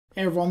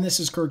Hey everyone, this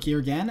is Kirk here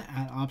again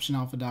at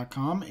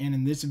optionalpha.com, and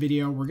in this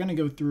video we're going to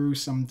go through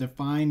some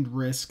defined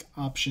risk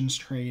options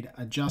trade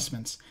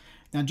adjustments.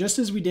 Now, just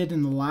as we did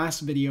in the last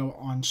video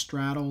on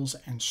straddles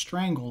and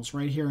strangles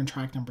right here in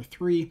track number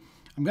 3,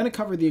 I'm going to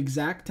cover the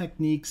exact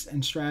techniques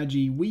and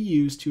strategy we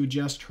use to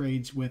adjust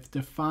trades with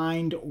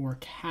defined or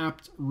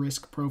capped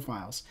risk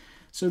profiles.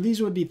 So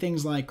these would be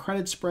things like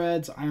credit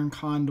spreads, iron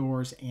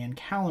condors, and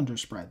calendar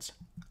spreads.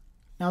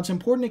 Now, it's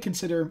important to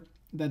consider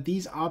that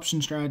these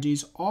option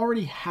strategies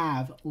already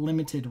have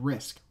limited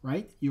risk,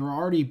 right? You're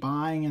already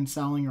buying and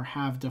selling or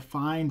have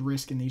defined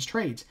risk in these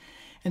trades.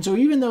 And so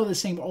even though the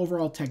same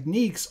overall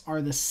techniques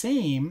are the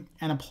same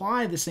and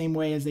apply the same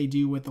way as they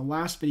do with the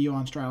last video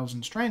on straddles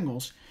and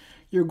strangles,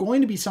 you're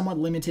going to be somewhat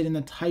limited in the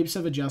types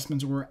of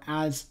adjustments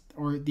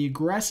or the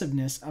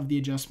aggressiveness of the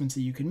adjustments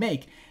that you can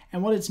make.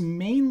 And what it's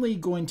mainly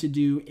going to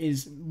do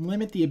is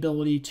limit the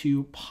ability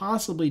to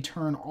possibly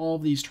turn all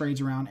of these trades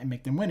around and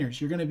make them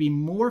winners. You're going to be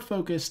more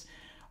focused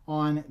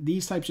on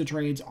these types of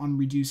trades on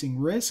reducing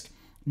risk,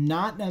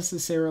 not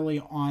necessarily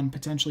on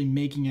potentially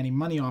making any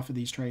money off of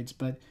these trades,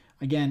 but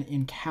again,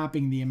 in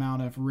capping the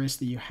amount of risk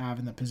that you have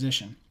in the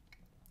position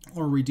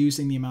or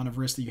reducing the amount of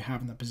risk that you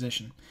have in the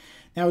position.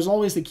 Now, as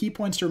always, the key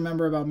points to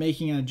remember about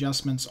making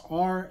adjustments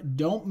are: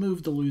 don't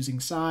move the losing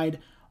side.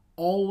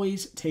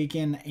 Always take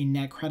in a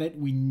net credit.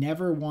 We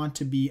never want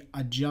to be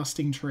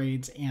adjusting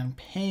trades and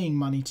paying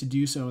money to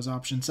do so as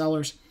option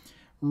sellers.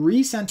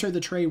 Recenter the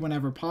trade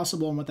whenever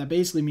possible, and what that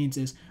basically means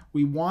is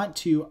we want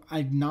to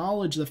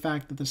acknowledge the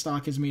fact that the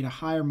stock has made a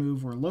higher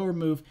move or a lower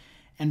move,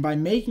 and by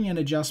making an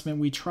adjustment,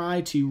 we try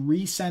to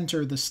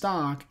recenter the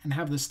stock and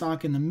have the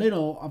stock in the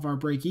middle of our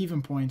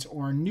break-even points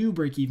or our new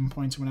break-even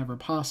points whenever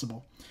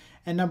possible.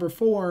 And number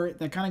 4,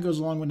 that kind of goes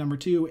along with number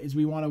 2, is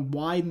we want to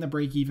widen the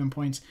break-even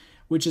points,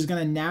 which is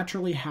going to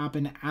naturally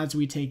happen as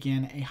we take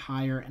in a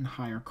higher and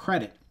higher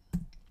credit.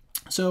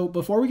 So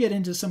before we get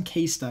into some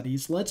case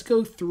studies, let's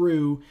go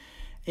through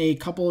a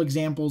couple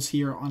examples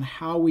here on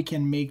how we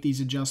can make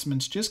these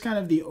adjustments, just kind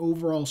of the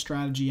overall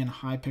strategy and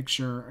high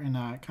picture and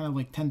kind of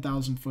like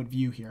 10,000 foot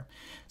view here.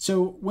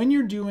 So when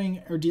you're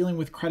doing or dealing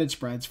with credit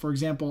spreads, for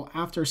example,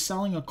 after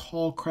selling a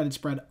call credit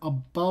spread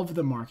above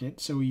the market,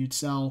 so you'd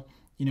sell,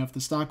 if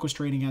the stock was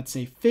trading at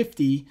say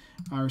 50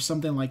 or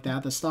something like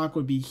that, the stock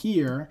would be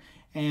here,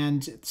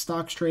 and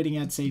stock's trading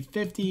at say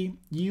 50,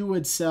 you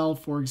would sell,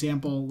 for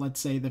example, let's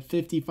say the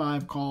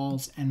 55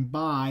 calls and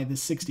buy the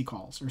 60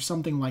 calls or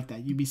something like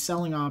that. You'd be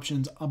selling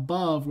options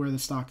above where the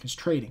stock is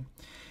trading.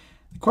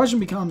 The question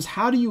becomes,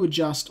 how do you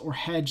adjust or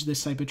hedge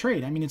this type of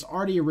trade? I mean, it's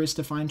already a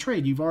risk-defined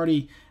trade. You've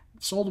already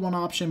sold one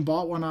option,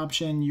 bought one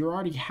option. You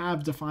already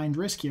have defined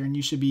risk here, and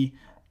you should be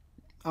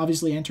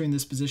obviously entering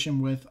this position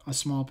with a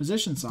small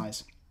position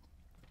size.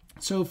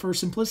 So for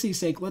simplicity's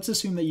sake, let's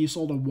assume that you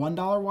sold a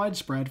 $1 wide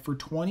spread for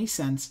 20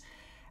 cents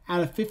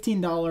at a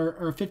 $15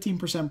 or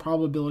 15%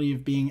 probability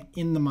of being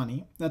in the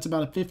money. That's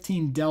about a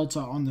 15 delta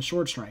on the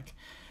short strike.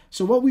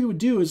 So what we would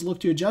do is look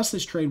to adjust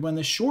this trade when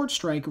the short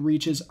strike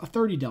reaches a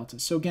 30 delta.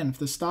 So again, if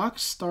the stock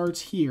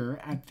starts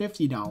here at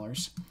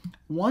 $50,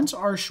 once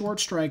our short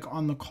strike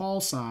on the call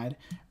side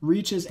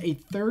reaches a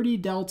 30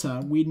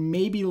 delta, we'd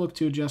maybe look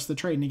to adjust the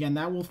trade. And again,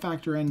 that will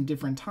factor in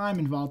different time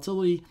and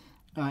volatility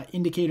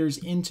indicators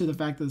into the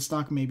fact that the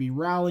stock may be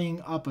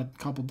rallying up a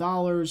couple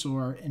dollars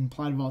or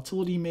implied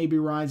volatility may be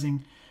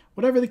rising,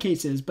 whatever the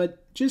case is.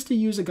 But just to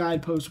use a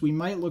guidepost, we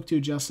might look to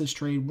adjust this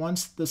trade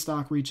once the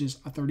stock reaches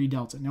a 30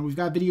 delta. Now, we've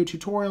got video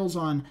tutorials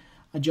on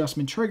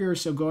adjustment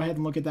triggers, so go ahead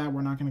and look at that.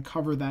 We're not going to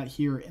cover that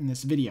here in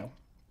this video.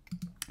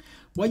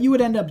 What you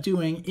would end up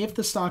doing if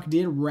the stock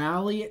did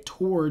rally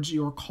towards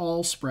your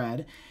call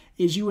spread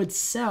is you would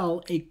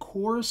sell a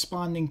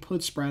corresponding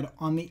put spread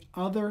on the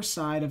other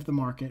side of the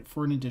market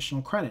for an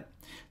additional credit.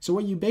 So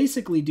what you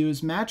basically do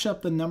is match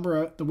up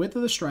the width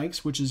of the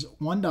strikes, which is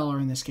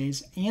 $1 in this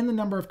case, and the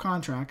number of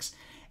contracts,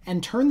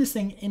 and turn this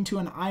thing into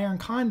an iron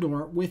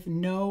condor with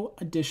no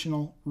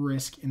additional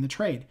risk in the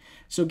trade.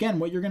 So again,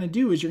 what you're going to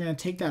do is you're going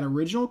to take that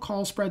original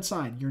call spread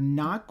side. You're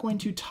not going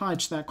to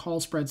touch that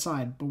call spread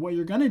side, but what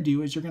you're going to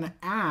do is you're going to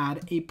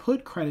add a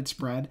put credit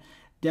spread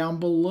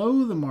down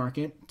below the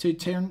market to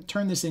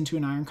turn this into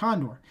an iron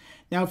condor.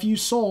 Now, if you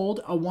sold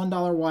a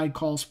 $1 wide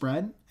call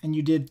spread and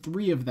you did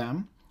 3 of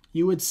them,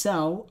 you would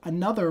sell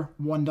another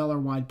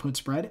 $1 wide put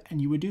spread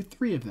and you would do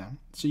 3 of them.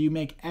 So you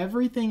make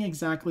everything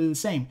exactly the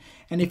same.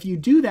 And if you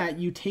do that,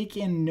 you take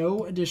in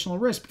no additional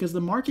risk because the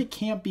market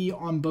can't be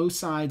on both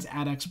sides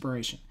at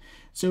expiration.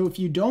 So if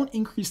you don't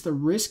increase the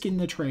risk in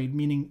the trade,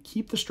 meaning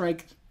keep the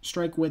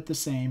strike width the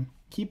same,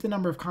 keep the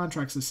number of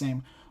contracts the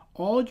same,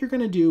 all you're going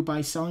to do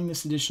by selling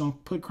this additional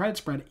put credit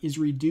spread is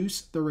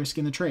reduce the risk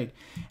in the trade.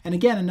 And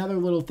again, another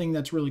little thing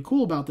that's really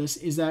cool about this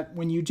is that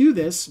when you do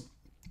this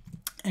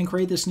and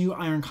create this new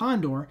iron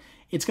condor,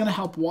 it's going to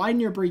help widen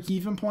your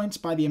break-even points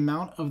by the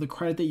amount of the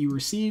credit that you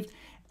received.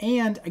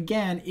 And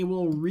again, it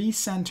will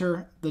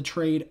recenter the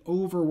trade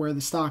over where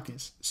the stock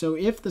is. So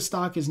if the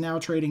stock is now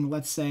trading,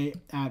 let's say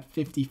at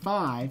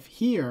 55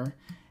 here,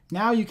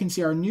 now you can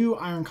see our new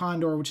iron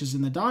condor, which is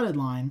in the dotted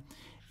line,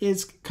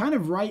 is kind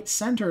of right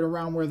centered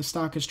around where the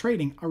stock is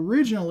trading.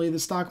 Originally, the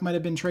stock might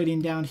have been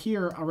trading down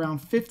here around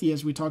 50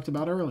 as we talked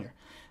about earlier.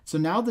 So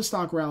now the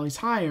stock rallies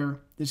higher.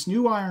 This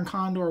new iron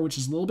condor, which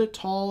is a little bit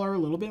taller, a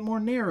little bit more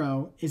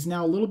narrow, is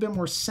now a little bit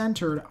more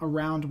centered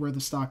around where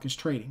the stock is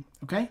trading,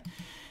 okay?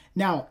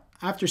 Now,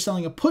 after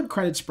selling a put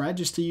credit spread,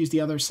 just to use the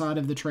other side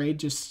of the trade,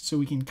 just so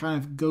we can kind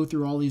of go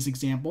through all these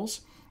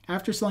examples,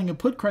 after selling a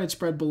put credit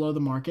spread below the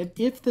market,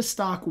 if the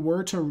stock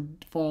were to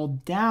fall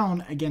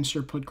down against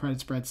your put credit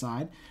spread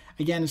side,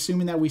 again,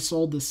 assuming that we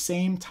sold the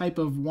same type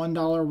of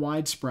 $1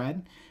 wide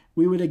spread,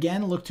 we would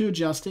again look to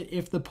adjust it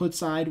if the put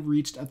side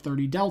reached a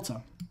 30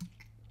 delta.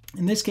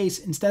 In this case,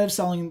 instead of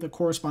selling the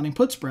corresponding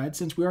put spread,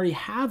 since we already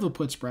have a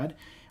put spread,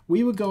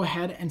 we would go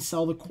ahead and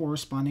sell the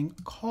corresponding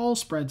call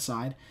spread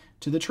side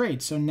to the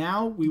trade. So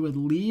now we would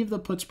leave the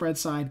put spread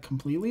side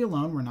completely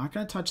alone. We're not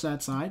going to touch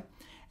that side.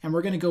 And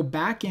we're going to go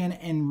back in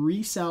and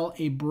resell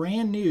a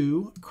brand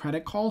new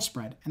credit call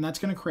spread. And that's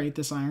going to create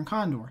this iron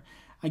condor.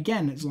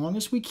 Again, as long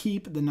as we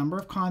keep the number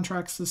of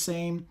contracts the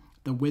same,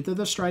 the width of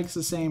the strikes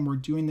the same, we're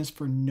doing this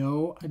for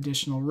no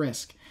additional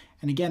risk.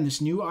 And again,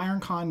 this new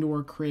iron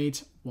condor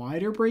creates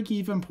wider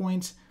break-even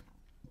points,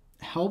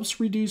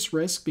 helps reduce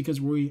risk because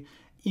we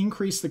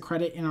increase the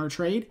credit in our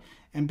trade,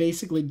 and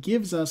basically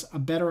gives us a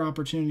better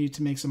opportunity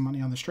to make some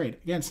money on this trade.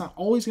 Again, it's not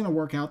always going to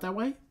work out that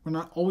way. We're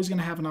not always going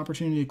to have an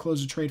opportunity to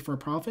close a trade for a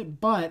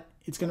profit, but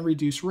it's going to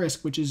reduce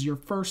risk, which is your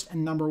first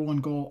and number one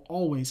goal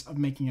always of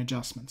making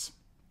adjustments.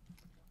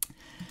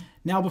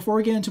 Now, before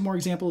we get into more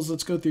examples,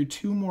 let's go through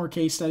two more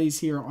case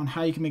studies here on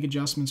how you can make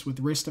adjustments with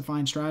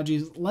risk-defined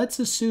strategies. Let's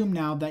assume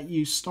now that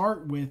you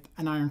start with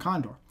an iron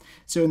condor.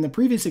 So in the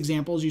previous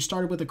examples, you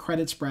started with a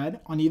credit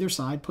spread on either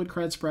side, put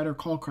credit spread or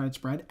call credit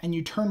spread, and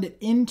you turned it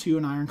into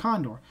an iron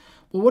condor.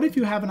 Well, what if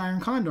you have an iron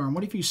condor? And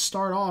what if you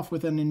start off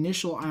with an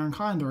initial iron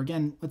condor?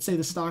 Again, let's say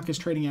the stock is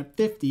trading at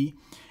 50,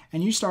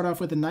 and you start off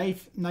with a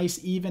nice,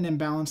 even, and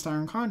balanced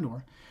iron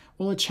condor.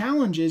 Well, the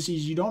challenge is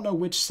you don't know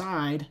which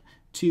side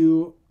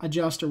to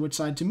adjust or which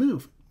side to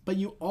move. But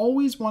you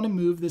always want to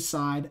move the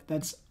side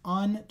that's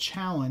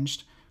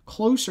unchallenged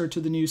closer to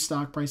the new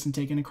stock price and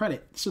taking a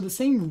credit. So the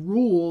same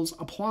rules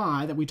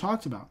apply that we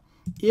talked about.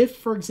 If,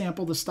 for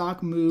example, the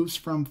stock moves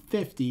from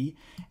 50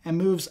 and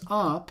moves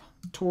up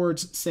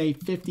towards, say,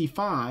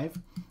 55,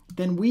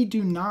 then we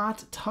do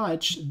not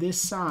touch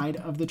this side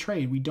of the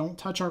trade. We don't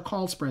touch our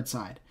call spread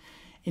side.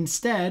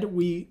 Instead,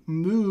 we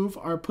move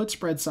our put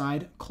spread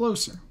side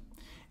closer.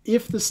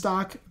 If the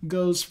stock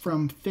goes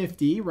from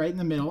 50 right in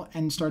the middle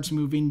and starts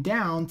moving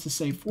down to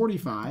say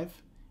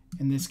 45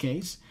 in this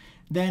case,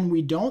 then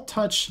we don't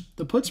touch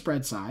the put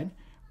spread side,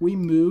 we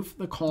move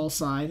the call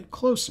side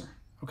closer.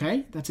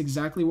 Okay, that's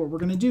exactly what we're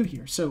going to do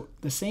here. So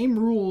the same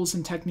rules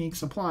and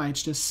techniques apply,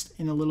 it's just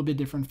in a little bit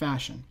different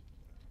fashion.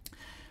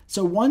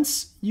 So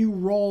once you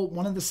roll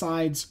one of the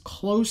sides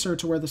closer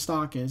to where the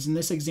stock is, in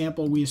this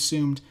example we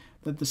assumed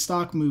that the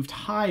stock moved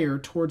higher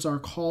towards our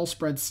call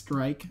spread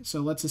strike.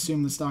 So let's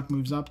assume the stock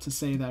moves up to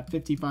say that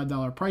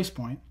 $55 price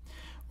point.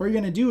 What you're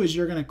going to do is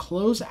you're going to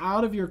close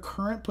out of your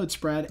current put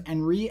spread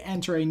and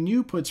re-enter a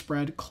new put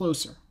spread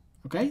closer.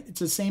 Okay,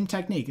 it's the same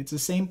technique. It's the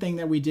same thing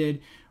that we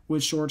did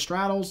with short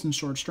straddles and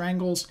short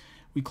strangles.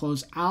 We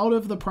close out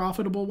of the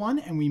profitable one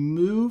and we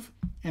move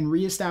and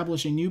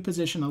reestablish a new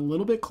position a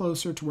little bit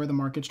closer to where the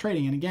market's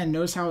trading. And again,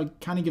 notice how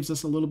it kind of gives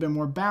us a little bit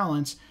more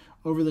balance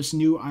over this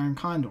new iron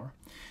condor.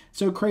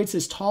 So it creates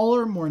this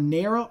taller, more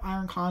narrow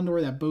iron condor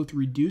that both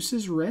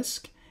reduces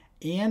risk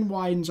and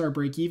widens our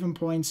break-even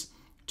points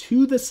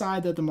to the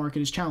side that the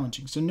market is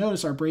challenging. So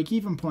notice our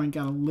break-even point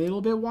got a little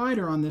bit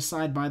wider on this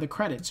side by the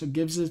credit. So it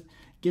gives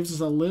us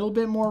a little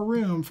bit more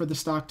room for the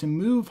stock to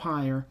move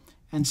higher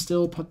and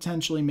still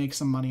potentially make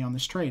some money on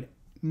this trade.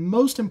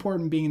 Most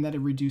important being that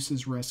it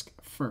reduces risk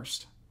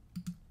first.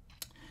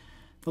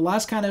 The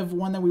last kind of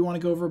one that we want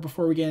to go over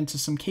before we get into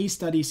some case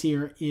studies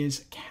here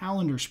is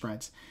calendar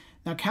spreads.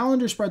 Now,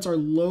 calendar spreads are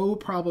low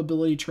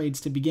probability trades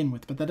to begin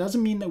with, but that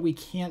doesn't mean that we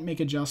can't make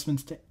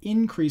adjustments to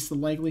increase the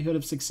likelihood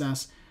of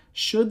success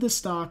should the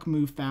stock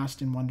move fast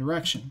in one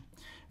direction.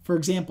 For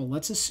example,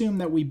 let's assume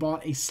that we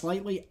bought a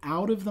slightly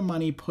out of the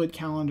money put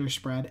calendar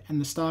spread and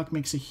the stock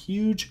makes a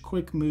huge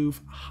quick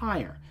move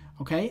higher.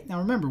 Okay, now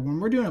remember, when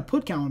we're doing a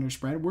put calendar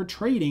spread, we're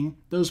trading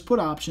those put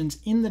options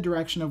in the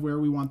direction of where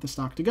we want the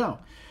stock to go.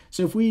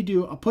 So if we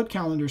do a put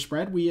calendar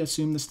spread, we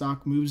assume the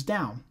stock moves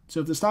down. So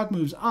if the stock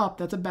moves up,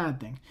 that's a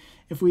bad thing.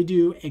 If we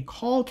do a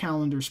call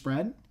calendar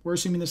spread, we're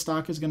assuming the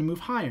stock is going to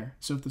move higher.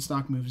 So if the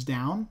stock moves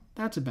down,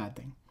 that's a bad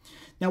thing.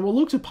 Now we'll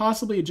look to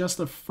possibly adjust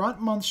the front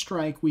month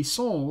strike we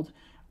sold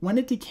when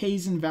it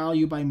decays in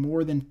value by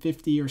more than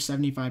 50 or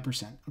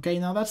 75%. Okay,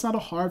 now that's not a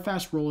hard,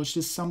 fast rule. It's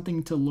just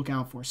something to look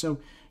out for. So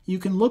you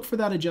can look for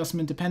that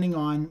adjustment depending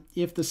on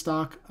if the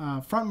stock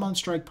front month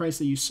strike price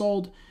that you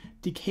sold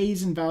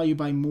decays in value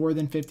by more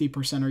than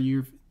 50%, or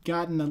you've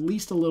gotten at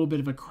least a little bit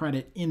of a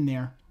credit in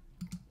there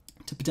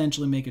to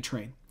potentially make a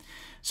trade.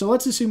 So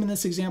let's assume in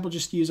this example,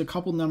 just to use a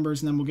couple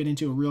numbers and then we'll get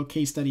into a real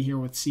case study here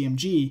with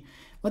CMG.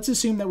 Let's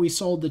assume that we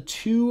sold the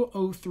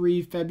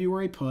 203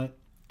 February put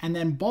and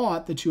then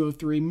bought the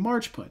 203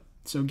 March put.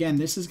 So again,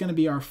 this is going to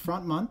be our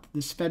front month,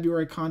 this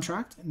February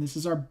contract, and this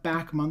is our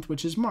back month,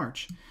 which is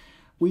March.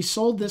 We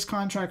sold this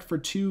contract for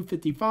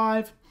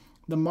 $255.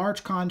 The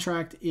March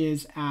contract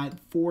is at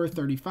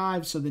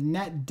 $435. So the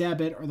net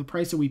debit, or the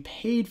price that we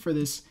paid for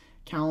this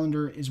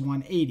calendar, is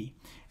 $180.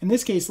 In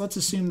this case, let's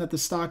assume that the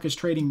stock is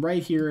trading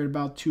right here at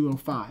about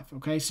 $205.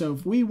 Okay, so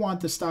if we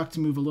want the stock to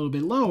move a little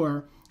bit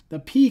lower, the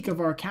peak of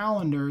our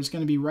calendar is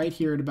going to be right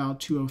here at about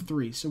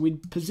 $203. So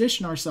we'd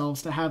position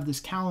ourselves to have this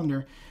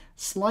calendar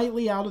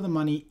slightly out of the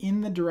money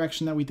in the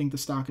direction that we think the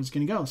stock is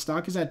going to go.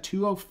 Stock is at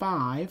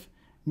 $205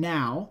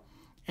 now.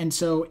 And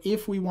so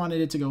if we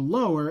wanted it to go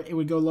lower, it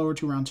would go lower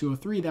to around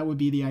 $203. That would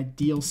be the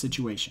ideal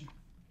situation.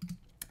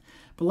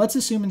 But let's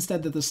assume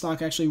instead that the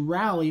stock actually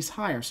rallies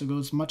higher, so it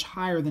goes much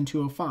higher than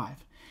 $205.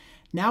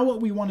 Now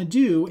what we want to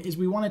do is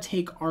we want to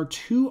take our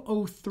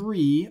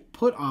 $203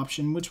 put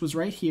option, which was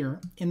right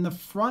here, in the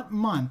front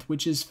month,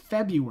 which is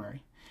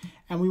February.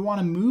 And we want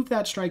to move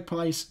that strike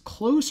price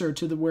closer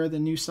to where the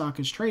new stock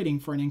is trading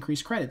for an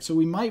increased credit. So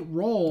we might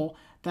roll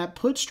that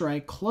put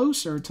strike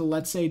closer to,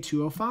 let's say,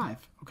 $205,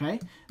 okay?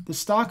 The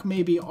stock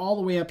may be all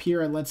the way up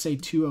here at, let's say,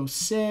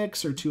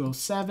 $206 or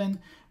 $207,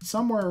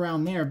 somewhere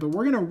around there, but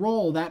we're going to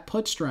roll that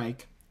put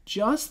strike,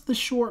 just the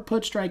short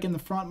put strike in the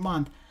front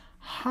month,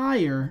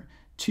 higher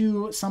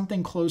to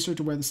something closer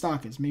to where the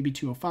stock is, maybe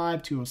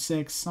 $205,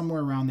 $206,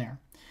 somewhere around there.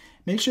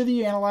 Make sure that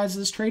you analyze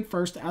this trade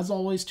first, as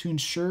always, to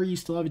ensure you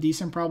still have a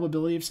decent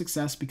probability of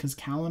success, because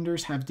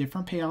calendars have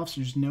different payoffs.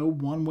 There's no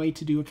one way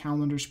to do a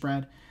calendar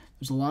spread.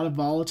 There's a lot of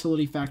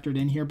volatility factored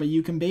in here, but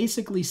you can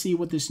basically see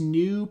what this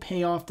new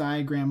payoff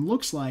diagram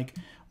looks like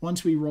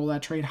once we roll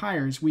that trade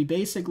higher. We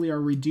basically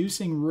are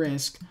reducing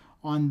risk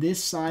on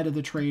this side of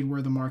the trade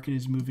where the market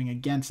is moving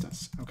against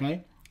us,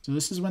 okay? So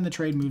this is when the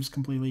trade moves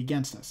completely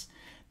against us.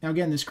 Now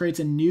again, this creates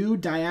a new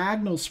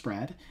diagonal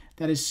spread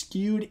that is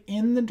skewed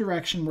in the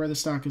direction where the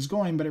stock is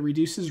going, but it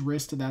reduces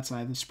risk to that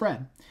side of the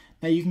spread.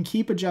 Now you can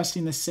keep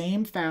adjusting the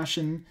same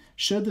fashion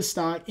should the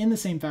stock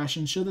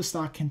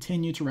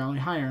continue to rally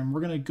higher. And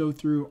we're going to go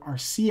through our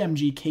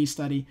CMG case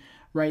study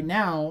right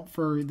now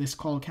for this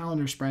call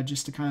calendar spread,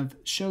 just to kind of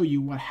show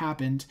you what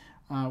happened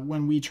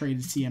when we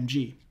traded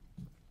CMG.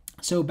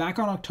 So back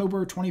on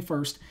October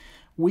 21st,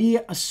 we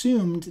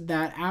assumed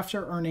that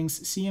after earnings,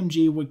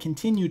 CMG would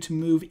continue to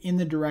move in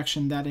the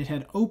direction that it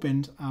had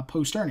opened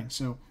post-earnings.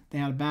 So they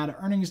had a bad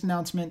earnings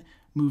announcement,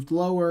 moved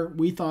lower.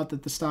 We thought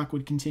that the stock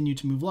would continue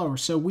to move lower.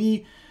 So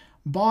we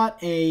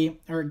got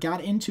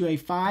into a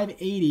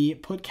 580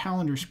 put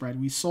calendar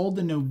spread. We sold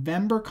the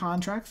November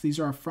contracts. These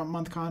are our front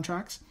month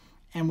contracts.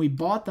 And we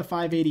bought the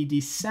 580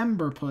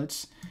 December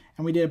puts.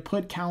 And we did a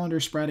put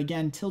calendar spread,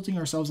 again, tilting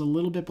ourselves a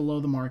little bit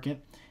below the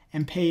market,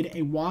 and paid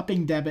a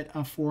whopping debit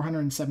of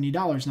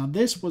 $470. Now,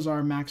 this was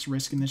our max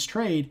risk in this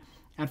trade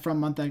at front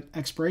month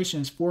expiration,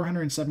 is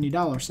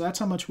 $470. So that's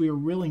how much we were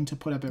willing to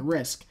put up at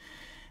risk.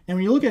 And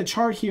when you look at a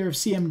chart here of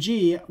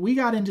CMG, we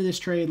got into this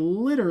trade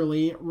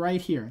literally right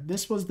here.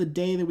 This was the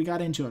day that we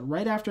got into it.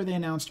 Right after they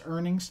announced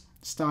earnings,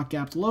 stock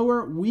gapped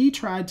lower. We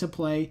tried to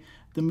play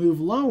the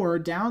move lower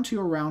down to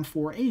around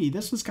 480.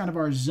 This was kind of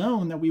our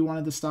zone that we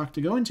wanted the stock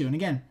to go into. And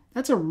again,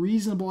 that's a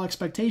reasonable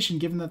expectation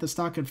given that the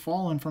stock had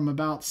fallen from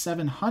about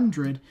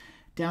 700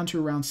 down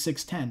to around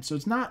 610. So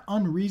it's not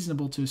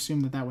unreasonable to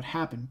assume that that would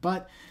happen.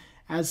 But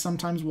as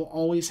sometimes will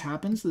always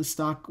happens, the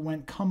stock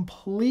went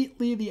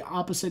completely the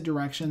opposite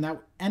direction. That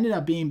ended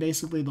up being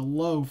basically the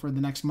low for the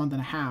next month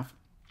and a half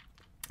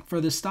for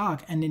the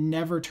stock, and it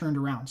never turned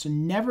around. So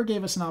never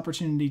gave us an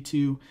opportunity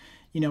to,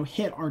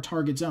 hit our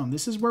target zone.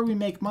 This is where we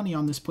make money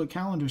on this put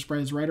calendar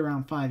spread, is right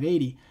around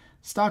 580.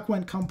 Stock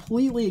went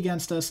completely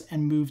against us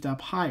and moved up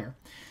higher.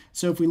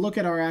 So if we look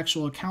at our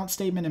actual account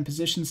statement and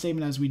position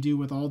statement, as we do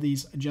with all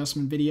these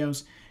adjustment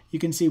videos, you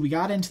can see we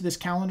got into this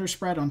calendar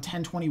spread on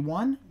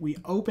 10/21. We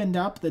opened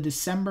up the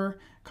December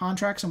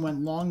contracts and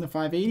went long the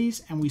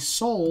 580s, and we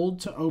sold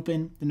to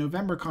open the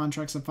November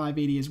contracts at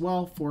 580 as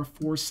well for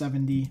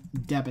 470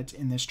 debit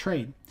in this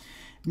trade.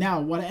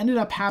 Now, what ended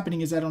up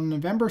happening is that on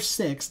November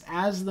 6th,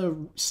 as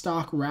the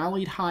stock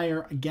rallied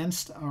higher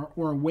against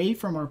or away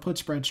from our put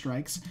spread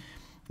strikes,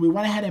 we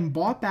went ahead and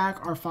bought back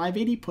our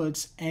 580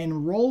 puts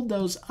and rolled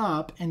those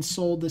up and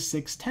sold the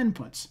 610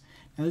 puts.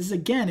 Now, this is,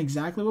 again,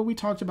 exactly what we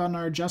talked about in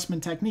our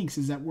adjustment techniques,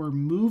 is that we're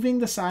moving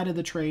the side of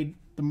the trade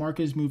the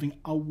market is moving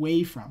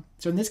away from.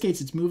 So in this case,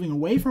 it's moving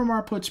away from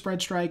our put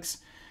spread strikes.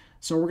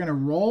 So we're going to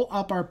roll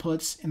up our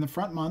puts in the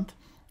front month.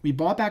 We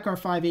bought back our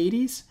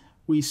 580s.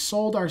 We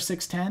sold our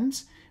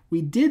 610s.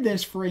 We did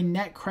this for a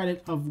net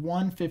credit of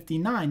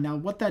 $159. Now,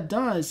 what that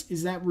does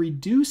is that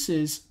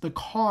reduces the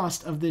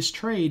cost of this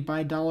trade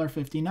by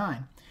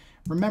 $1.59.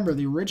 Remember,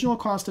 the original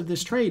cost of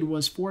this trade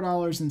was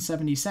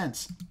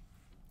 $4.70.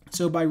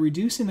 So by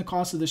reducing the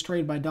cost of this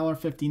trade by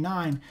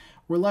 $1.59,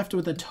 we're left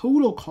with a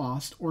total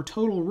cost or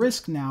total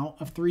risk now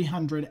of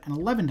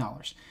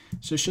 $311.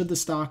 So should the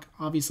stock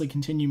obviously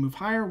continue to move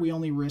higher, we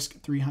only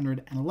risk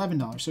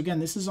 $311. So again,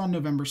 this is on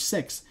November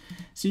 6th.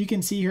 So you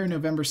can see here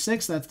November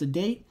 6th, that's the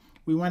date.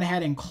 We went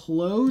ahead and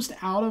closed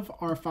out of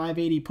our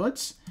 580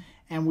 puts,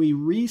 and we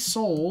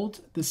resold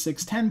the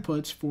 610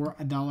 puts for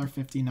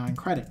 $1.59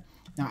 credit.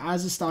 Now,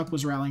 as the stock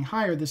was rallying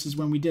higher, this is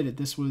when we did it.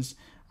 This was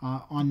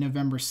on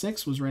November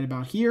 6th, was right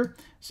about here.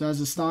 So as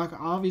the stock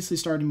obviously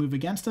started to move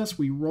against us,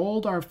 we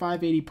rolled our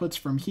 580 puts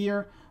from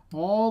here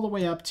all the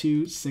way up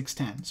to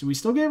 610. So we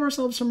still gave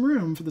ourselves some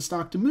room for the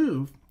stock to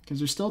move because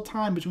there's still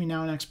time between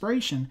now and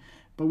expiration,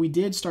 but we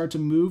did start to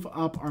move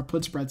up our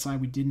put spread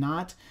side. We did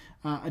not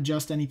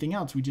adjust anything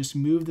else. We just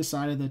moved the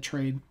side of the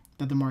trade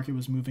that the market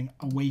was moving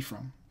away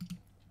from.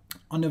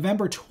 On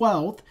November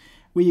 12th,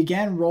 we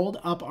again rolled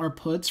up our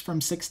puts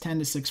from 610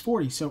 to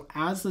 640. So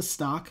as the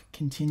stock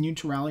continued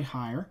to rally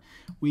higher,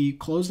 we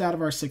closed out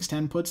of our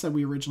 610 puts that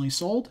we originally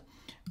sold.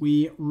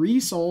 We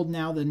resold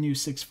now the new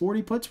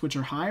 640 puts, which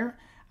are higher.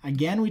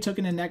 Again, we took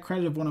in a net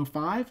credit of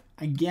 105.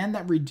 Again,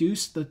 that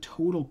reduced the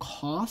total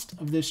cost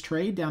of this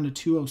trade down to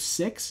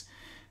 206.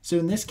 So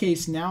in this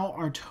case, now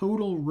our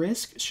total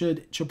risk,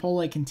 should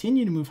Chipotle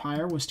continue to move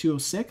higher, was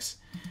 206.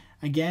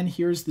 Again,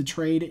 here's the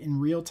trade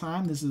in real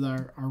time. This is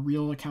our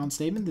real account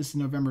statement. This is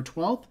November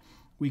 12th.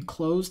 We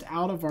closed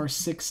out of our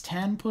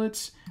 610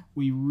 puts.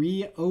 We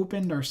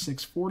reopened our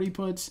 640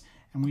 puts,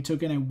 and we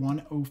took in a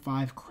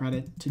 105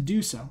 credit to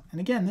do so.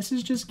 And again, this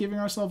is just giving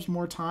ourselves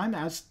more time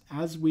as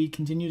we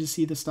continue to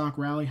see the stock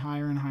rally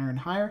higher and higher and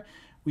higher.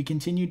 We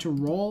continue to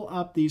roll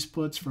up these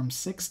puts from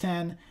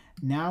 610.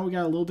 Now we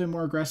got a little bit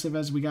more aggressive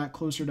as we got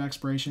closer to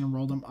expiration and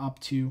rolled them up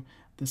to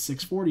the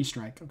 640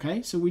 strike.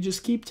 Okay, so we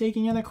just keep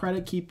taking in a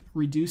credit, keep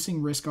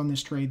reducing risk on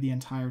this trade the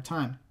entire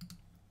time.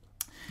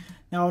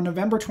 Now, on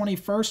November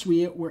 21st,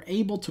 we were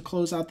able to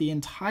close out the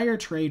entire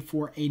trade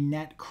for a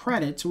net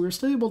credit. So we were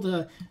still able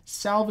to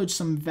salvage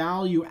some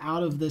value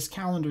out of this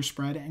calendar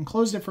spread and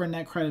closed it for a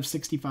net credit of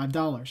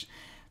 $65.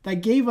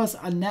 That gave us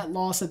a net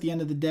loss at the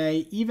end of the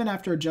day, even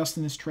after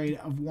adjusting this trade,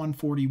 of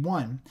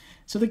 $141.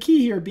 So the key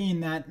here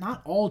being that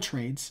not all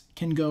trades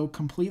can go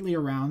completely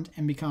around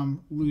and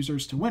become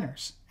losers to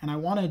winners. And I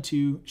wanted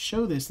to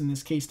show this in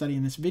this case study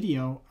in this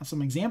video,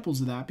 some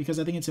examples of that, because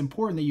I think it's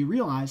important that you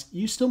realize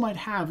you still might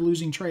have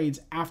losing trades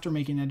after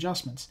making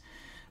adjustments.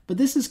 But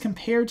this is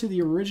compared to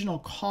the original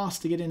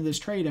cost to get into this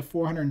trade of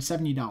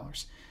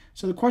 $470.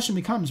 So the question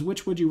becomes,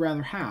 which would you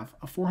rather have?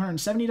 A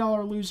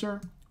 $470 loser,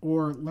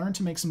 or learn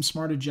to make some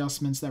smart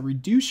adjustments that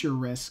reduce your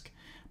risk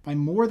by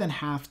more than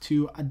half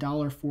to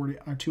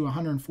 $1.40 or to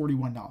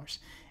 $141.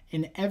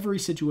 In every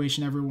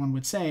situation, everyone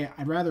would say,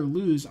 I'd rather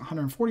lose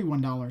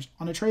 $141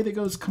 on a trade that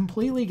goes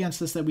completely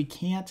against us that we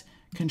can't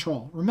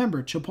control.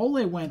 Remember,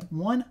 Chipotle went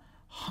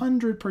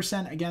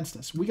 100% against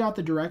us. We got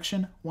the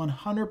direction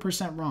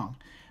 100% wrong.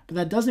 But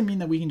that doesn't mean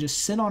that we can just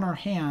sit on our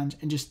hands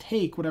and just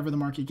take whatever the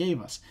market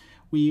gave us.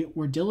 We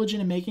were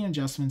diligent in making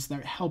adjustments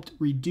that helped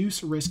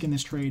reduce risk in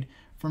this trade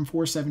from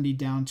 470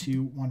 down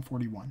to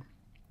 141.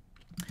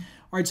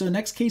 All right, so the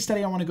next case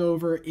study I want to go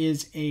over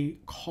is a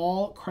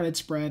call credit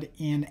spread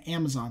in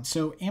Amazon.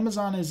 So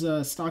Amazon is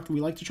a stock that we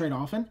like to trade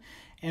often.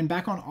 And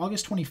back on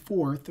August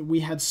 24th, we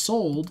had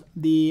sold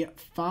the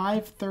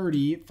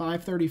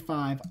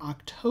 535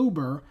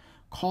 October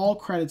call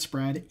credit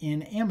spread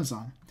in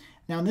Amazon.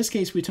 Now, in this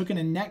case, we took in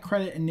a net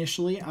credit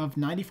initially of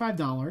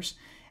 $95.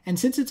 And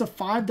since it's a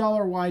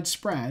 $5 wide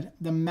spread,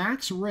 the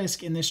max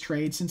risk in this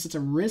trade, since it's a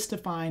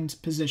risk-defined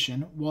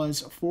position,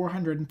 was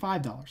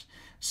 $405.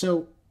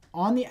 So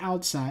on the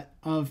outset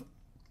of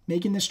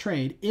making this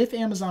trade, if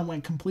Amazon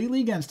went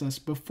completely against us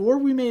before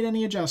we made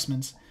any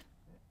adjustments,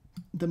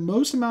 the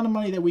most amount of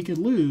money that we could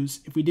lose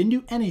if we didn't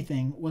do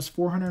anything was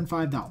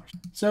 $405.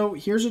 So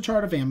here's a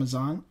chart of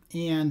Amazon,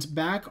 and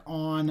back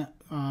on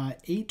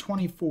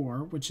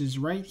 8/24, which is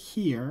right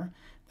here,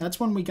 that's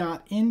when we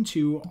got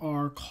into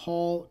our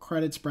call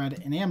credit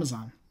spread in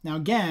Amazon. Now,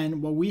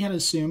 again, what we had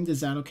assumed is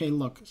that, okay,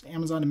 look,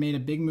 Amazon had made a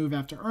big move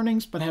after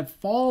earnings, but had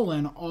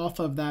fallen off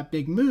of that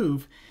big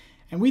move.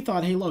 And we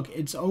thought, hey, look,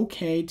 it's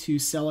okay to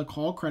sell a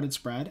call credit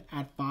spread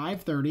at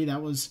 530.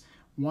 That was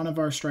one of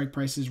our strike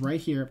prices right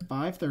here at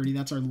 530.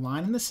 That's our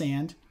line in the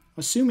sand,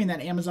 assuming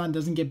that Amazon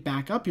doesn't get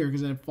back up here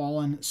because it had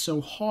fallen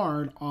so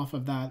hard off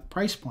of that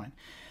price point.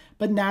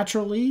 But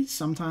naturally,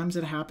 sometimes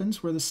it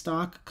happens where the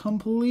stock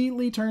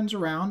completely turns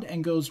around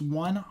and goes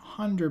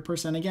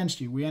 100% against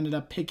you. We ended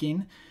up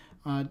picking,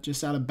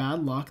 just out of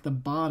bad luck, the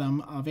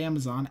bottom of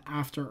Amazon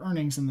after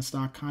earnings, and the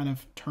stock kind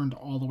of turned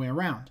all the way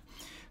around.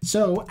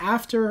 So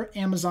after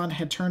Amazon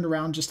had turned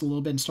around just a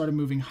little bit and started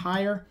moving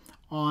higher,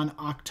 on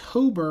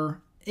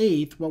October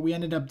 8th, what we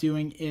ended up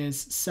doing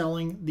is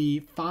selling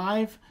the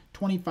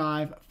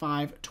 525,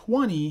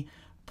 520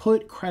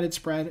 put credit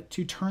spread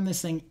to turn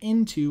this thing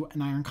into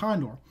an iron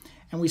condor.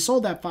 And we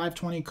sold that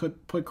 520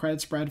 put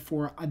credit spread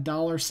for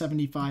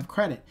 $1.75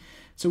 credit.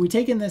 So we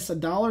take in this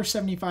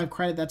 $1.75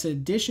 credit, that's in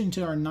addition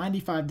to our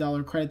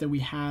 $95 credit that we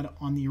had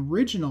on the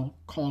original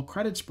call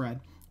credit spread.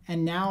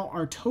 And now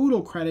our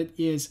total credit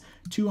is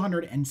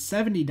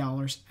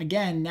 $270.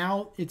 Again,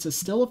 now it's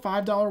still a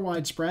 $5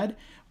 wide spread.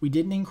 We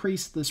didn't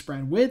increase the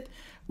spread width.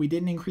 We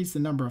didn't increase the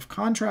number of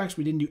contracts.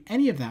 We didn't do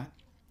any of that.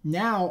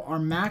 Now our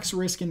max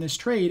risk in this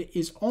trade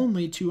is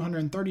only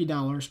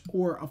 $230,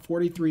 or a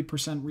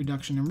 43%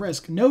 reduction in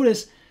risk.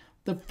 Notice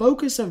the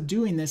focus of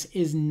doing this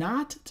is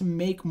not to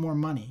make more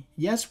money.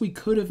 Yes, we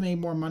could have made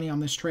more money on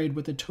this trade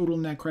with a total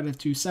net credit of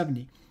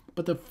 270,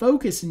 but the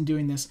focus in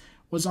doing this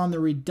was on the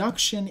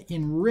reduction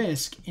in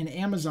risk in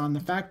Amazon, the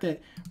fact that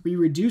we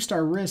reduced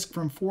our risk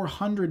from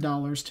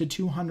 $400 to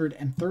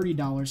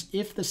 $230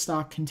 if the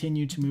stock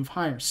continued to move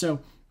higher.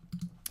 So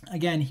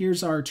again,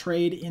 here's our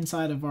trade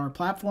inside of our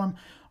platform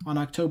on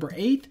October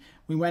 8th.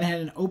 We went ahead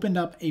and opened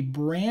up a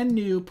brand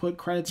new put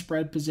credit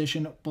spread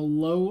position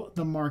below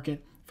the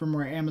market from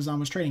where Amazon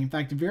was trading. In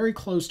fact, very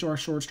close to our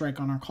short strike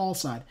on our call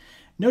side.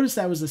 Notice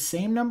that was the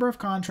same number of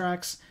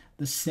contracts,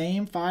 the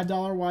same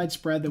 $5 wide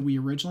spread that we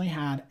originally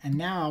had, and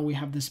now we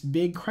have this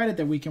big credit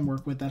that we can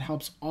work with that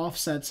helps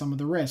offset some of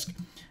the risk.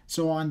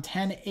 So on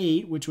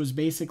 10/8, which was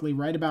basically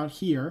right about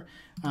here,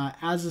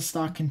 as the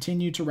stock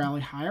continued to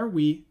rally higher,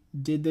 we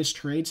did this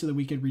trade so that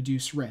we could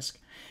reduce risk.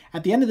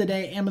 At the end of the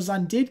day,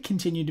 Amazon did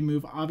continue to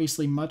move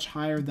obviously much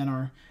higher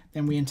than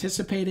we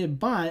anticipated,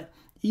 but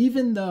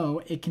even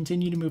though it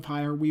continued to move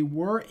higher, we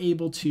were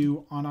able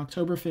to, on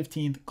October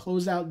 15th,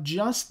 close out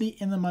just the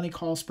in-the-money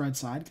call spread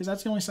side, because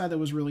that's the only side that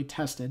was really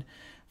tested,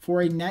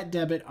 for a net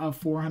debit of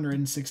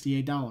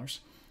 $468.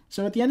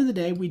 So at the end of the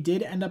day, we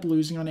did end up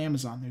losing on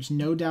Amazon. There's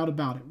no doubt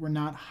about it. We're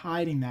not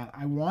hiding that.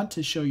 I want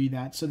to show you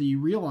that so that you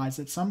realize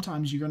that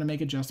sometimes you're going to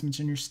make adjustments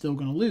and you're still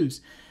going to lose.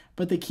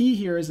 But the key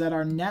here is that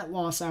our net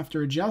loss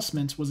after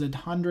adjustments was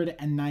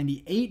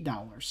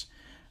 $198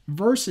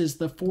 versus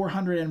the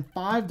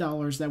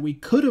 $405 that we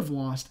could have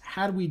lost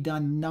had we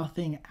done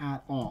nothing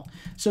at all.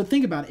 So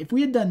think about it. If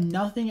we had done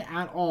nothing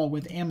at all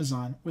with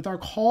Amazon, with our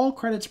call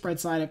credit spread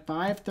side at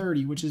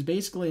 530, which is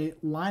basically a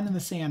line in the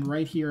sand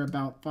right here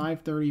about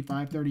 530,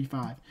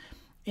 535,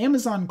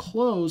 Amazon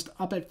closed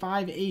up at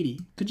 580.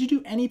 Could you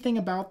do anything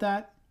about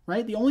that,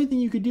 right? The only thing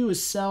you could do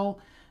is sell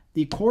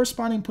the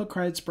corresponding put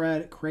credit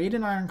spread, create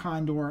an iron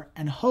condor,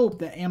 and hope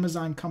that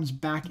Amazon comes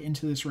back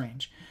into this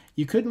range.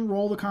 You couldn't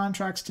roll the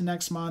contracts to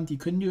next month. You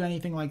couldn't do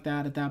anything like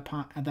that at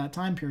that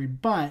time period.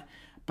 But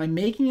by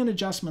making an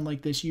adjustment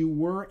like this, you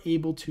were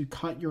able to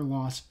cut your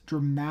loss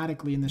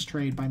dramatically in this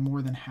trade by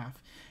more than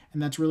half.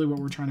 And that's really what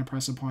we're trying to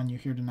press upon you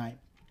here tonight.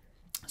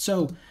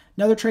 So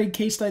another trade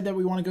case study that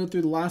we want to go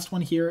through, the last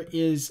one here,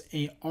 is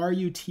a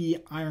RUT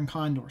iron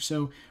condor.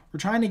 So we're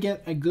trying to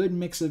get a good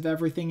mix of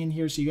everything in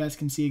here so you guys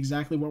can see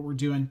exactly what we're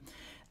doing.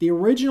 The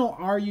original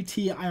RUT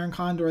iron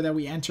condor that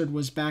we entered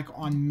was back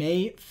on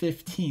May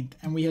 15th,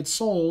 and we had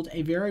sold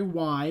a very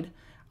wide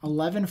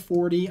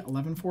 1140,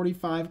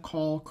 1145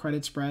 call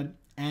credit spread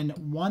and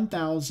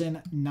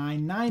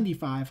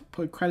 1,995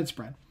 put credit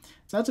spread.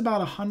 So that's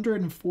about a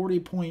 140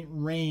 point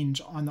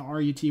range on the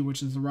RUT,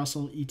 which is the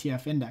Russell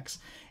ETF index.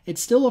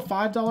 It's still a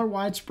 $5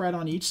 wide spread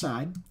on each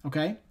side,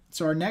 okay?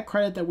 So our net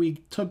credit that we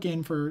took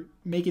in for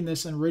making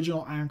this an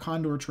original iron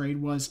condor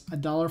trade was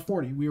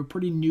 $1.40. We were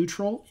pretty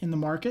neutral in the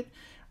market.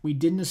 We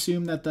didn't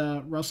assume that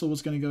the Russell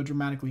was going to go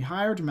dramatically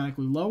higher,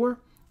 dramatically lower.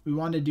 We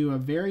wanted to do a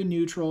very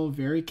neutral,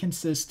 very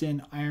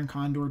consistent iron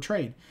condor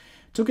trade.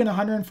 Took in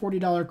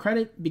 $140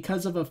 credit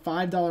because of a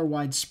 $5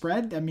 wide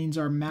spread. That means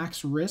our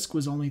max risk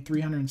was only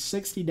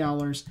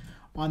 $360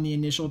 on the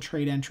initial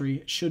trade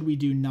entry should we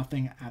do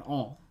nothing at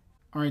all.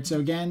 All right, so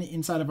again,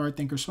 inside of our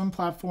Thinkorswim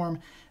platform,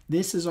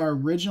 this is our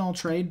original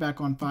trade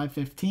back on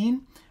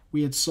 5/15.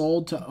 We had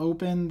sold to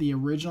open the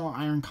original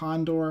iron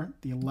condor,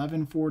 the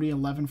 1140,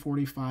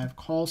 1145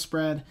 call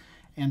spread,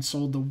 and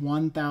sold the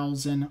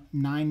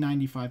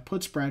 1,995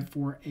 put spread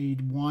for a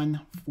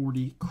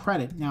 140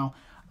 credit. Now,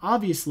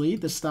 obviously,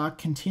 the stock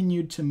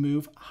continued to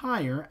move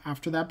higher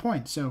after that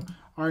point. So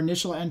our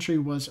initial entry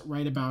was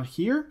right about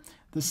here.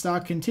 The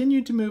stock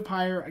continued to move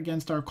higher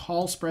against our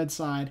call spread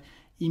side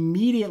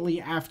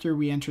immediately after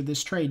we entered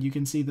this trade. You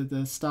can see that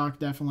the stock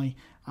definitely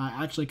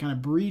actually kind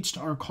of breached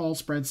our call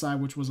spread side,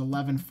 which was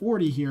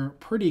 1140 here,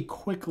 pretty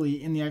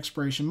quickly in the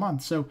expiration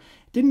month. So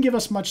it didn't give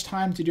us much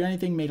time to do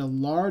anything, made a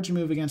large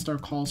move against our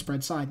call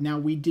spread side. Now,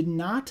 we did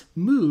not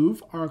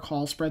move our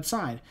call spread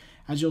side.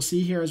 As you'll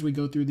see here as we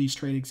go through these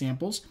trade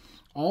examples,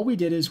 all we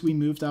did is we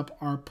moved up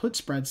our put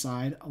spread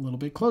side a little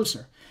bit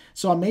closer.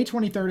 So on May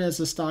 23rd, as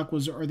the stock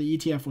was, or the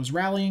ETF was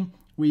rallying,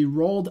 we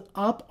rolled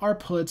up our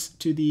puts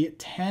to the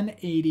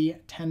 1080,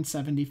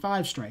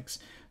 1075 strikes.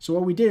 So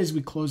what we did is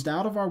we closed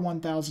out of our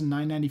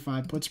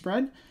 1,995 put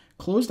spread,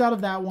 closed out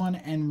of that one,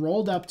 and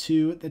rolled up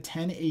to the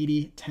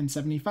 1080,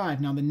 1075.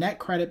 Now the net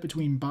credit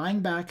between buying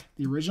back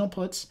the original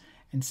puts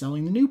and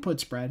selling the new put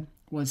spread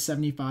was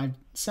 75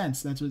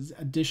 cents. That's what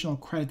additional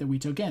credit that we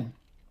took in.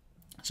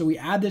 So we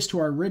add this to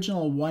our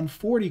original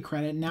 140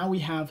 credit. Now we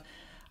have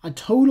a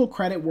total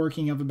credit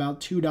working of about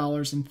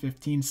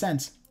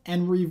 $2.15.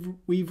 And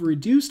we've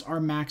reduced our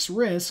max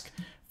risk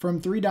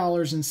from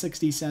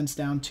 $3.60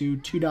 down to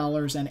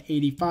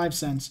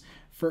 $2.85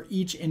 for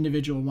each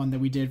individual one that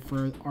we did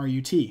for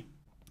RUT.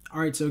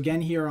 All right, so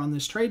again here on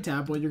this trade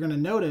tab, what you're going to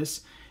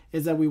notice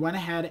is that we went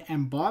ahead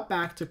and bought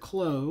back to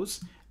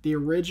close the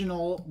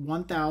original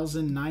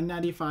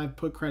 1,995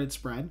 put credit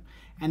spread.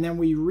 and then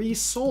we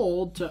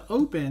resold to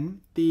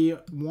open the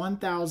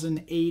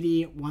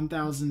 1,080,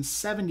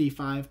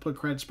 1,075 put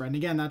credit spread. And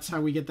again, that's how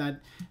we get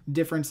that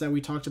difference that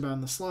we talked about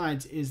in the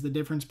slides, is the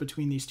difference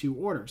between these two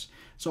orders.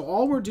 So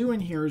all we're doing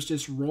here is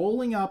just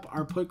rolling up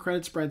our put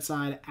credit spread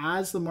side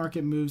as the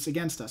market moves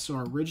against us. So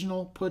our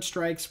original put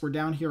strikes were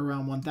down here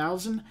around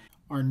 1,000.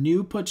 Our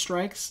new put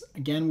strikes,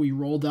 again, we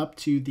rolled up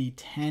to the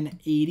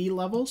 1080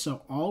 level.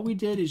 So all we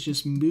did is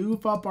just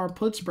move up our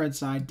put spread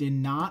side, did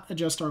not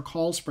adjust our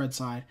call spread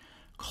side,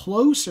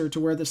 closer to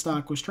where the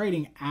stock was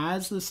trading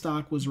as the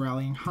stock was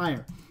rallying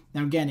higher.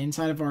 Now again,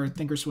 inside of our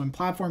thinkorswim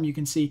platform, you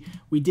can see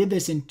we did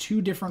this in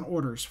two different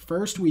orders.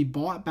 First, we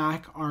bought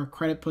back our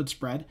credit put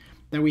spread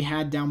that we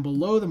had down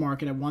below the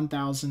market at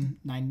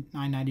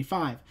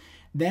 1,995.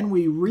 Then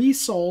we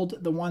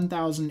resold the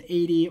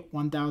 1,080,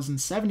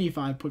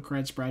 1,075 put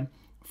credit spread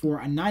for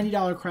a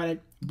 $90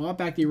 credit, bought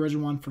back the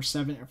original one for a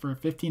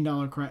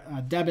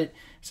 $15 debit.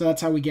 So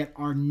that's how we get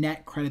our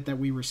net credit that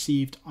we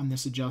received on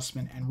this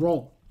adjustment and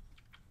roll.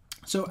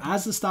 So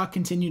as the stock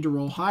continued to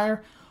roll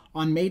higher,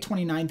 on May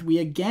 29th, we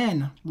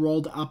again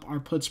rolled up our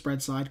put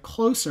spread side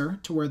closer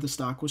to where the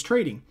stock was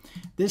trading.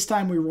 This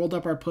time we rolled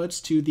up our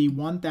puts to the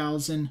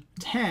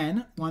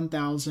 1110,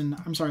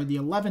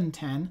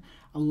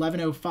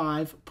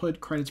 1105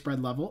 put credit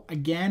spread level,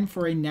 again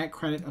for a net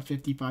credit of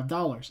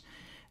 $55.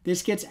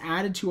 This gets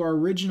added to our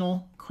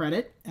original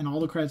credit and all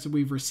the credits that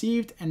we've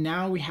received, and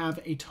now we have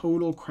a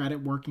total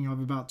credit working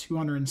of about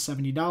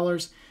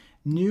 $270.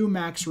 New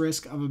max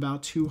risk of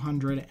about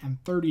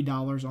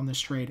 $230 on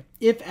this trade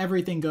if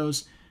everything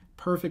goes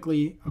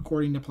perfectly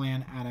according to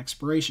plan at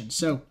expiration.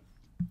 So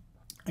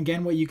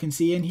again, what you can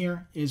see in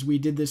here is we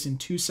did this in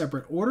two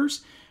separate orders.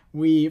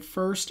 We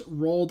first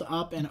rolled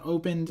up and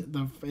opened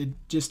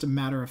just a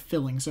matter of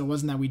filling. So it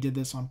wasn't that we did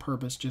this on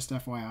purpose, just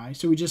FYI.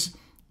 So we just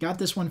got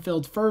this one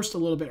filled first a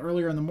little bit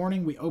earlier in the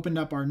morning. We opened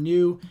up our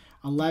new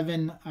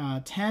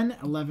 1110,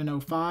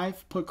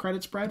 1105 put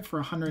credit spread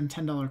for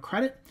 $110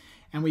 credit.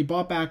 And we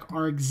bought back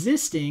our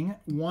existing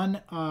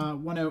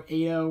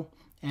 1080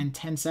 and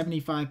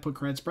 1075 put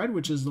credit spread,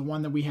 which is the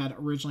one that we had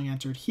originally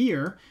entered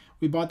here.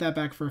 We bought that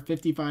back for a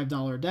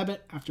 $55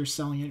 debit after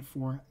selling it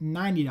for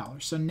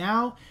 $90. So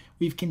now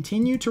we've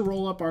continued to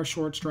roll up our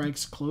short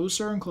strikes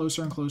closer and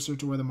closer and closer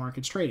to where the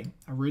market's trading.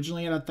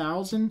 Originally at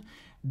 1,000,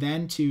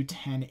 then to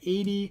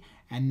 1080,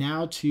 and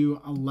now to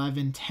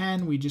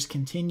 1110. We just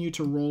continue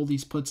to roll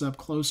these puts up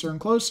closer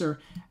and closer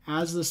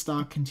as the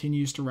stock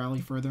continues to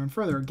rally further and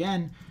further.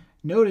 Again,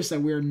 notice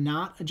that we're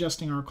not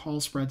adjusting our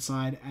call spread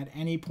side at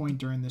any point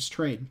during this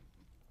trade.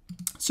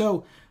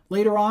 So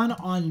later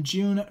on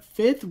June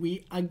 5th,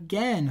 we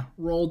again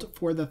rolled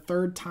for the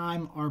third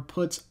time our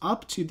puts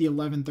up to the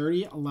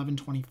 1130,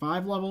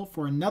 1125 level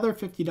for another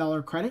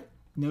 $50 credit.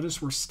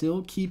 Notice we're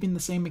still keeping the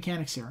same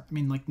mechanics here. I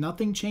mean, like,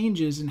 nothing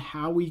changes in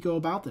how we go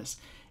about this.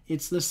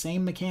 It's the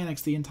same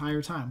mechanics the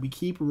entire time. We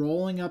keep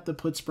rolling up the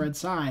put spread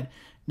side,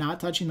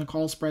 not touching the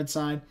call spread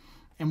side,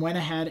 and went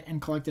ahead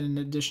and collected an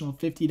additional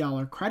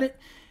 $50 credit.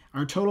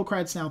 Our total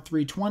credit's now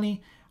 $320.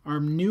 Our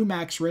new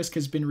max risk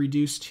has been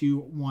reduced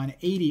to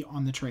 $180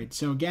 on the trade.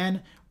 So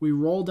again, we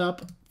rolled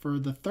up for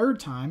the third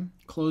time,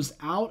 closed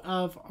out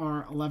of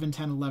our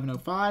 1110,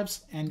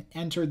 1105s, and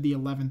entered the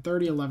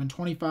 1130,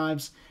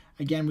 1125s.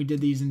 Again, we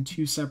did these in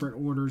two separate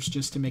orders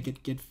just to make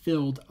it get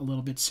filled a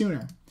little bit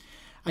sooner.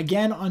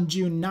 Again, on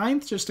June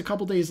 9th, just a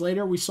couple days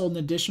later, we sold an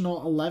additional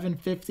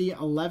 1150,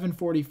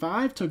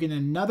 1145, took in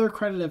another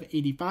credit of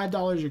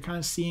 $85. You're kind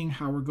of seeing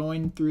how we're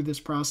going through this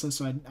process,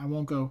 so I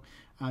won't go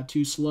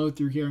too slow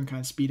through here and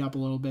kind of speed up a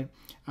little bit.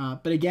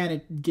 But again,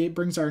 it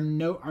brings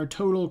our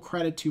total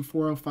credit to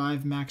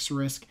 405 max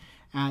risk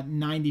at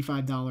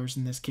 $95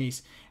 in this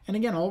case. And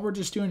again, all we're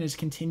just doing is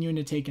continuing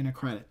to take in a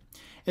credit.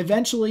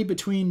 Eventually,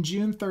 between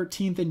June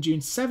 13th and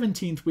June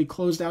 17th, we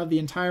closed out the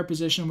entire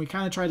position. We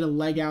kind of tried to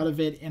leg out of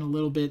it in a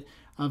little bit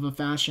of a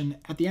fashion.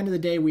 At the end of the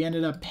day, we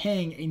ended up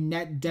paying a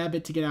net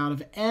debit to get out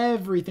of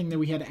everything that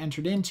we had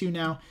entered into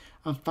now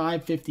of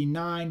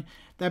 $559.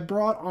 That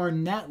brought our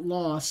net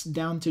loss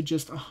down to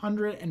just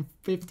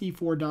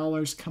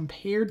 $154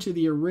 compared to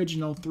the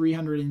original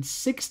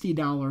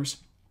 $360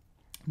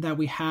 that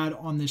we had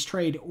on this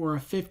trade, or a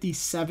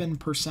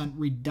 57%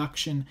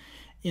 reduction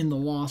in the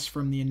loss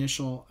from the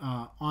initial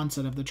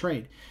onset of the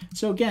trade.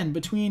 So again,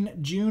 between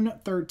June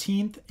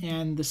 13th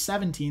and the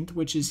 17th,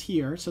 which is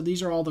here, so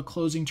these are all the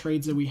closing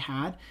trades that we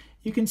had.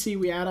 You can see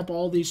we add up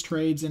all these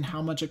trades and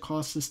how much it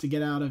costs us to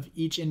get out of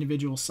each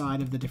individual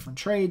side of the different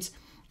trades.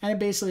 And it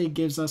basically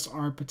gives us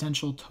our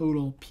potential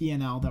total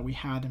P&L that we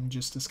had and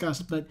just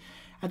discussed. But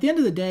at the end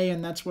of the day,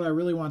 and that's what I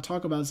really want to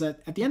talk about, is that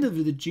at the end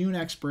of the June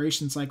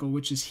expiration cycle,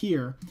 which is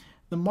here,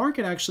 the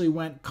market actually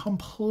went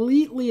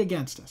completely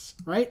against us,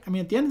 right? I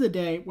mean, at the end of the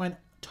day, it went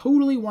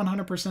totally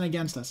 100%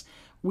 against us.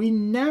 We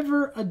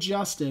never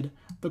adjusted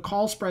the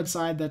call spread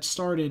side that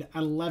started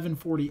at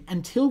 1140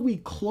 until we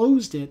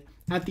closed it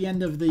at the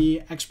end of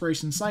the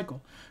expiration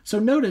cycle. So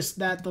notice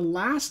that the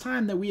last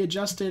time that we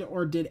adjusted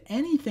or did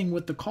anything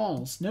with the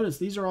calls, notice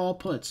these are all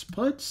puts,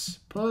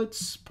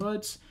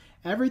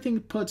 everything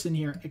puts in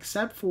here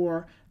except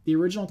for the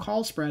original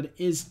call spread,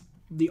 is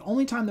the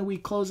only time that we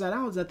close that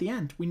out is at the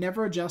end. We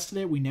never adjusted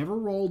it. We never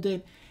rolled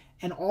it.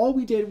 And all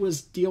we did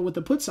was deal with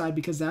the put side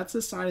because that's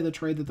the side of the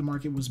trade that the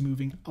market was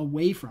moving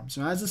away from.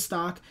 So as the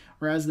stock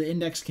or as the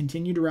index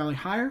continued to rally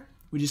higher,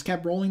 we just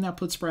kept rolling that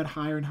put spread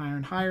higher and higher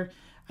and higher.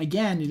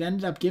 Again, it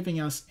ended up giving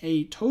us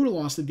a total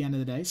loss at the end of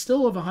the day,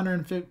 still of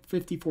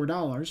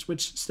 $154,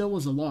 which still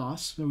was a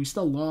loss. So we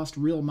still lost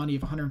real money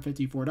of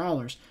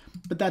 $154,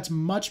 but that's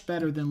much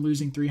better than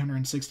losing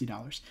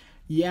 $360.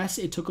 Yes,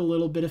 it took a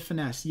little bit of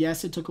finesse.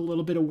 Yes, it took a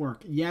little bit of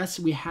work. Yes,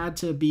 we had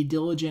to be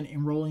diligent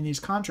in rolling these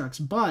contracts,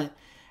 but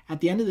at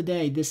the end of the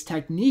day, this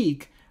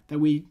technique that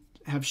we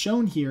have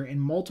shown here in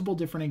multiple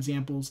different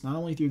examples, not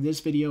only through this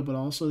video, but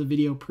also the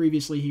video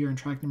previously here in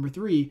track number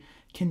 3,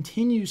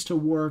 continues to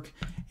work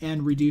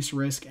and reduce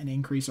risk and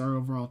increase our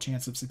overall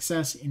chance of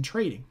success in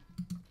trading.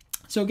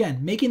 So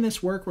again, making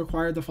this work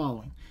required the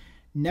following.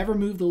 Never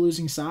move the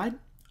losing side,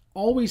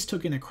 always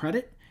took in a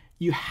credit.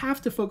 You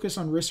have to focus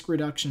on risk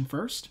reduction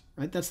first,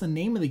 right? That's the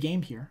name of the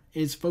game here,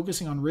 is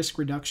focusing on risk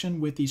reduction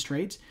with these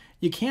trades.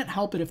 You can't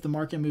help it if the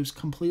market moves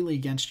completely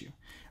against you.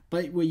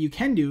 But what you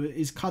can do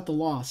is cut the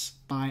loss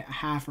by a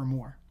half or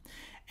more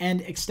and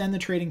extend the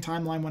trading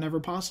timeline whenever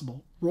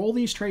possible. Roll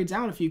these trades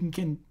out if you can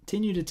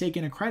continue to take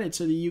in a credit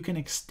so that you can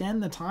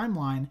extend the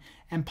timeline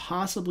and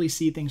possibly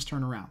see things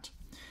turn around.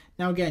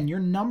 Now, again, your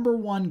number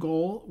one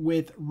goal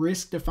with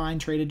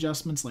risk-defined trade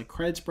adjustments like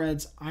credit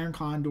spreads, iron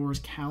condors,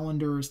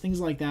 calendars, things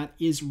like that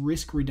is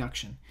risk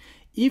reduction.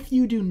 If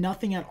you do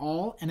nothing at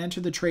all and enter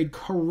the trade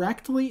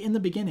correctly in the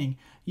beginning,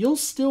 you'll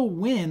still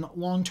win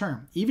long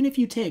term. Even if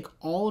you take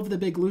all of the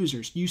big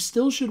losers, you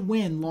still should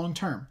win long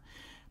term.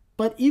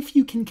 But if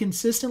you can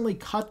consistently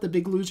cut the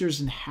big losers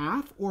in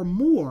half or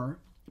more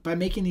by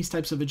making these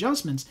types of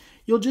adjustments,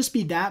 you'll just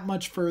be that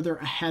much further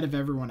ahead of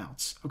everyone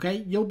else,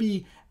 okay? You'll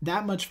be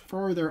that much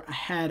further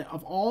ahead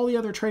of all the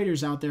other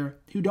traders out there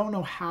who don't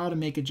know how to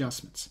make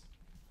adjustments.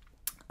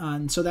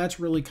 And so that's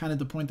really kind of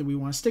the point that we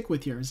want to stick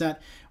with here, is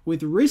that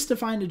with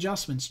risk-defined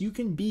adjustments, you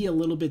can be a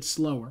little bit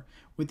slower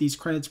with these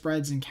credit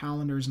spreads and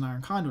calendars and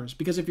iron condors,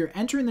 because if you're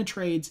entering the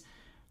trades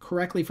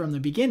correctly from the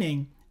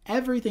beginning,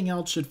 everything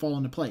else should fall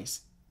into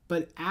place.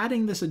 But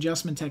adding this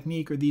adjustment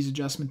technique or these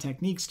adjustment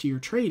techniques to your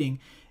trading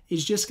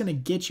is just going to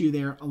get you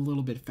there a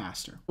little bit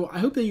faster. Well, I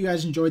hope that you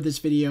guys enjoyed this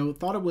video.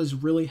 Thought it was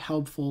really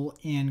helpful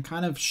in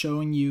kind of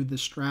showing you the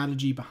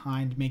strategy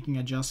behind making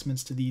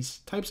adjustments to these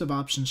types of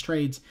options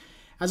trades.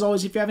 As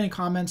always, if you have any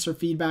comments or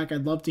feedback,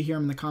 I'd love to hear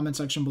them in the comment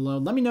section below.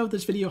 Let me know if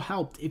this video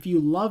helped. If you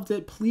loved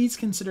it, please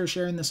consider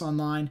sharing this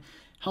online,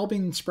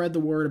 helping spread the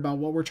word about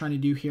what we're trying to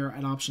do here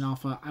at Option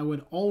Alpha. I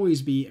would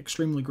always be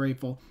extremely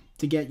grateful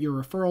to get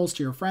your referrals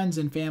to your friends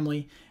and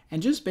family,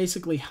 and just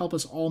basically help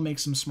us all make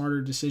some smarter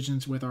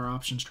decisions with our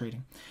options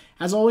trading.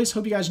 As always,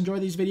 hope you guys enjoy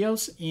these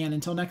videos, and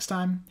until next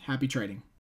time, happy trading.